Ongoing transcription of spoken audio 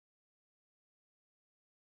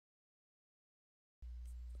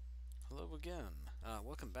again.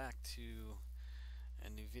 Welcome back to a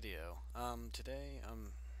new video. Today,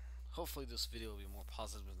 hopefully this video will be more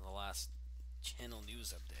positive than the last channel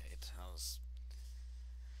news update.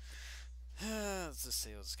 Let's just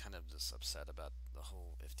say I was kind of just upset about the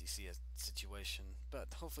whole FTC situation,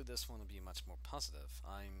 but hopefully this one will be much more positive.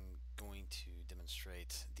 I'm going to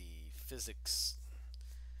demonstrate the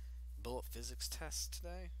bullet physics test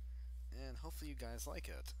today, and hopefully you guys like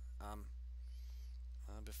it.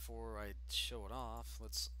 Before I show it off,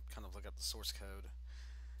 let's kind of look at the source code.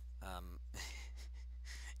 Um,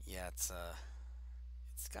 yeah, it's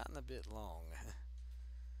gotten a bit long.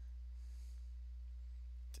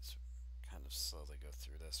 Just kind of slowly go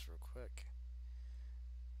through this real quick.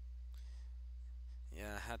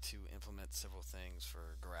 Yeah, I had to implement several things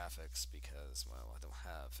for graphics because, well, I don't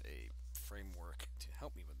have a framework to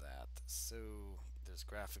help me with that. So there's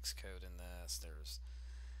graphics code in this. There's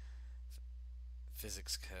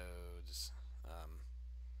physics codes.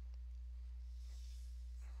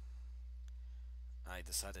 I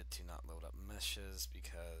decided to not load up meshes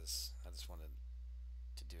because I just wanted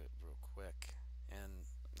to do it real quick, and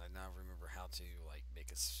I now remember how to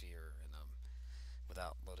make a sphere and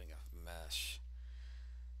without loading a mesh.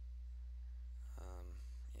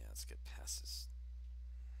 Yeah, let's get past this.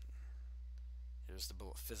 Here's the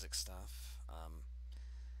bullet physics stuff.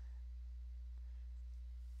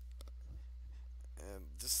 And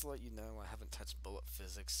just to let you know, I haven't touched bullet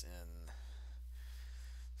physics in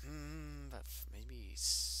about maybe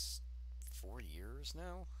 4 years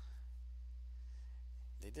now.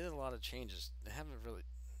 They did a lot of changes. It hasn't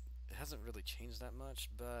really changed that much,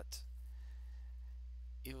 but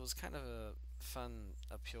it was kind of a fun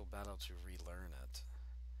uphill battle to relearn it.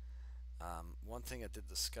 One thing I did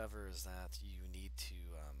discover is that you need to.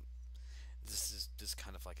 This is just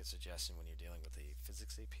kind of like a suggestion when you're dealing with a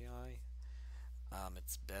physics API.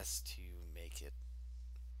 It's best to make it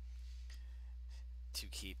to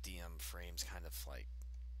keep the frames kind of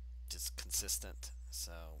just consistent.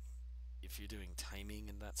 So if you're doing timing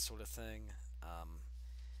and that sort of thing,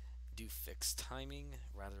 do fixed timing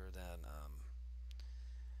rather than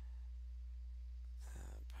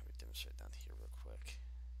probably demonstrate down here real quick.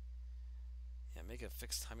 Yeah, make a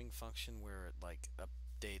fixed timing function where it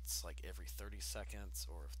updates every 30 seconds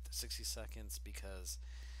or 60 seconds, because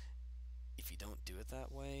if you don't do it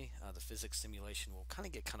that way, the physics simulation will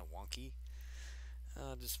get kind of wonky.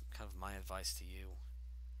 Just kind of my advice to you.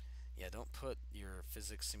 Yeah, don't put your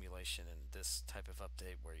physics simulation in this type of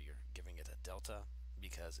update where you're giving it a delta,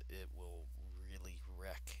 because it will really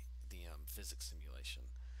wreck the physics simulation.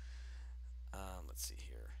 Let's see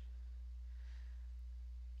here.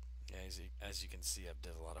 Yeah, as you can see, I've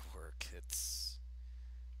did a lot of work. It's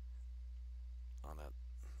on that.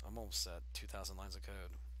 I'm almost at 2,000 lines of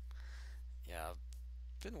code. Yeah, I've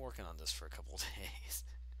been working on this for a couple of days.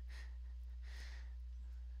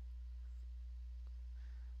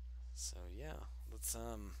 So yeah, let's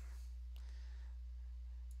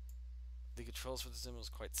the controls for this demo is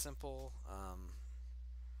quite simple.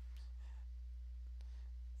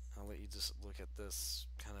 I'll let you just look at this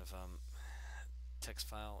kind of text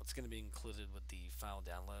file. It's going to be included with the file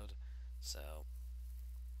download, so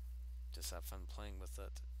just have fun playing with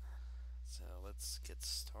it. So let's get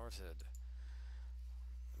started.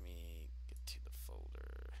 Let me get to the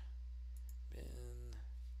folder bin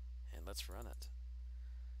and let's run it.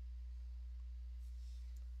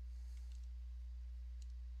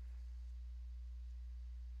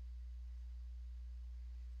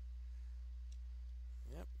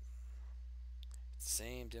 Yep,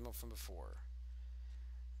 same demo from before.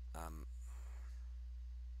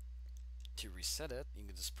 To reset it, you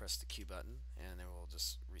can just press the Q button and it will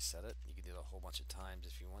just reset it. You can do it a whole bunch of times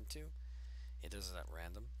if you want to. It does it at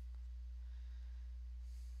random.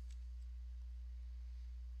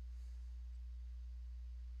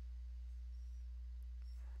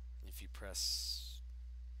 If you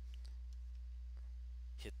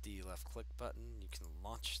hit the left click button, you can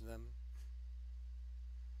launch them.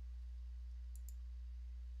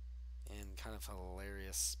 And kind of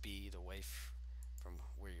hilarious speed away from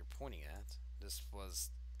where you're pointing at. This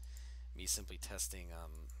was me simply testing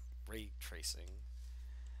ray tracing,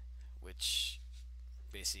 which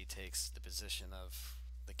basically takes the position of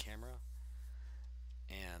the camera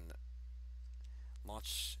and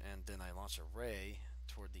then I launch a ray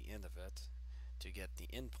toward the end of it to get the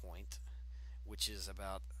end point, which is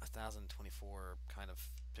about 1024 kind of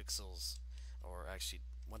pixels, or actually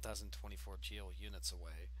 1024 GL units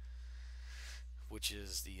away, which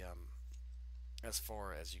is the as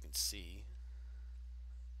far as you can see.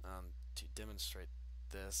 To demonstrate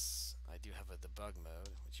this, I do have a debug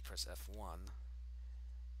mode, which you press F1.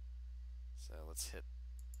 So let's hit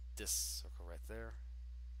this circle right there,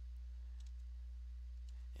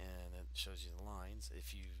 and it shows you the lines.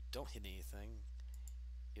 If you don't hit anything,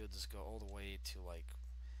 it'll just go all the way to like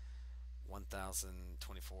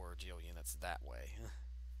 1024 geo units that way.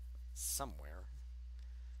 Somewhere.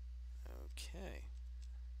 Okay.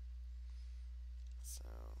 So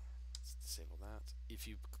let's disable that. If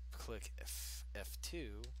you click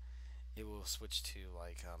F2, it will switch to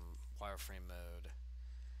like wireframe mode,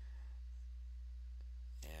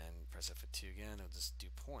 and press F2 again, it'll just do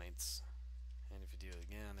points, and if you do it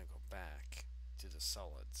again, it'll go back to the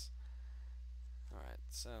solids. Alright,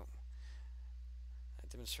 so I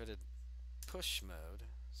demonstrated push mode,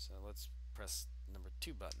 so let's press number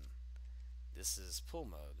 2 button. This is pull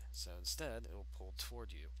mode, so instead it will pull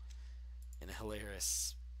toward you in a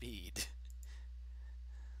hilarious speed.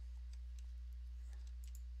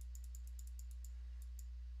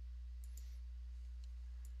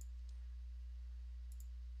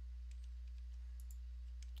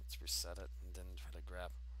 Let's reset it and then try to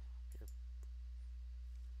grab here.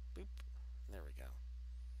 Boop. There we go.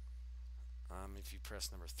 If you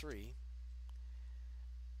press number 3,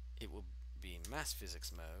 it will be in mass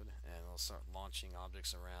physics mode, and it'll start launching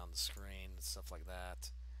objects around the screen and stuff like that.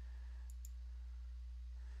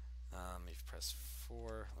 If you press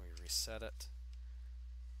 4, let me reset it.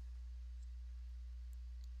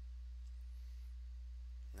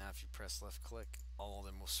 Now if you press left click, all of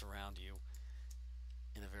them will surround you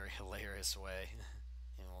in a very hilarious way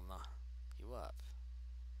and will knock you up.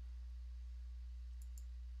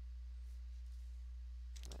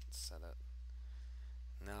 Let's set it.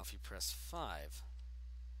 Now if you press 5,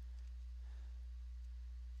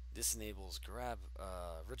 this enables grab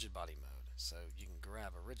rigid body mode. So you can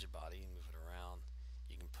grab a rigid body and move it around.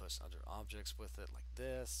 You can push other objects with it like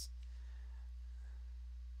this.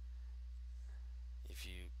 If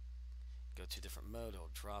you go to a different mode, it'll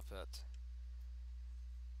drop it.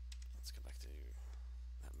 Let's go back to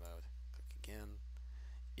that mode. Click again.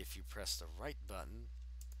 If you press the right button,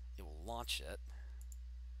 it will launch it.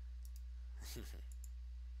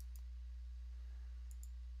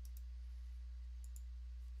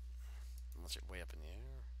 Launch it way up in the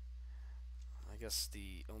air. I guess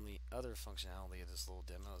the only other functionality of this little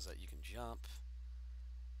demo is that you can jump,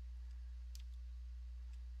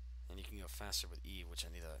 and you can go faster with E, which I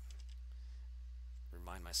need to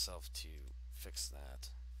remind myself to fix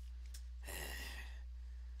that.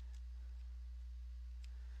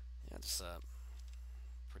 Yeah, just a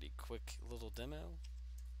pretty quick little demo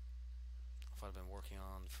of what I've been working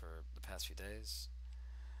on for the past few days.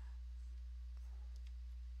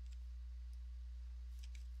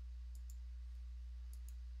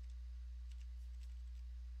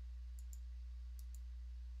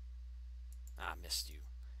 Ah, missed you.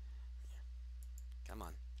 Come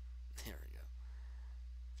on. There we go.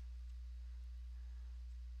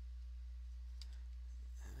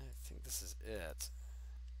 And I think this is it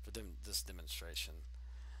for this demonstration.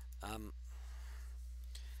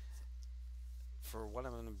 For what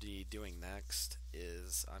I'm going to be doing next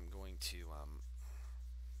is I'm going to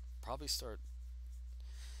probably start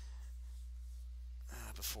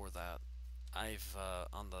before that. I've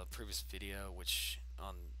on the previous video, which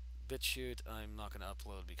on BitChute I'm not going to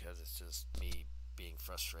upload because it's just me being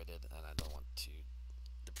frustrated and I don't want to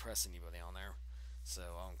depress anybody on there. So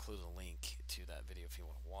I'll include a link to that video if you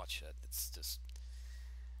want to watch it. It's just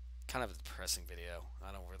kind of a depressing video.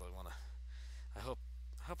 I don't really want to. I hope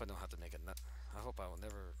I don't have to make I hope I will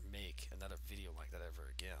never make another video like that ever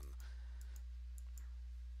again.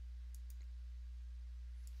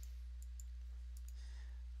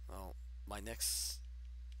 Well, my next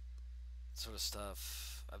sort of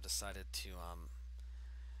stuff I've decided to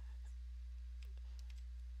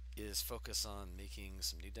is focus on making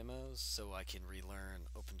some new demos so I can relearn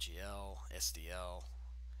OpenGL, SDL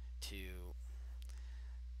to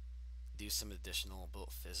do some additional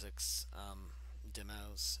built physics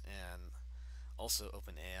demos, and also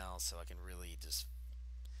OpenAL so I can really just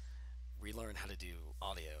relearn how to do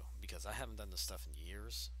audio, because I haven't done this stuff in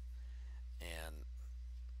years, and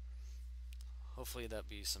hopefully that'll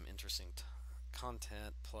be some interesting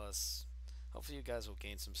content, plus hopefully you guys will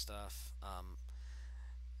gain some stuff.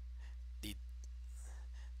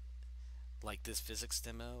 Like this physics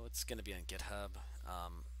demo, it's going to be on GitHub,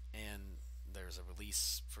 and there's a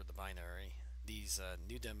release for the binary. These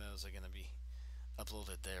new demos are going to be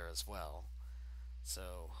uploaded there as well,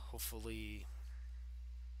 so hopefully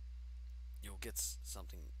you'll get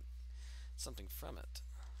something from it,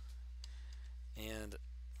 and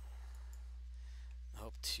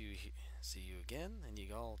hope to see you again, and you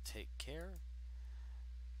all take care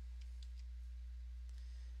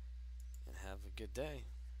and Have a good day.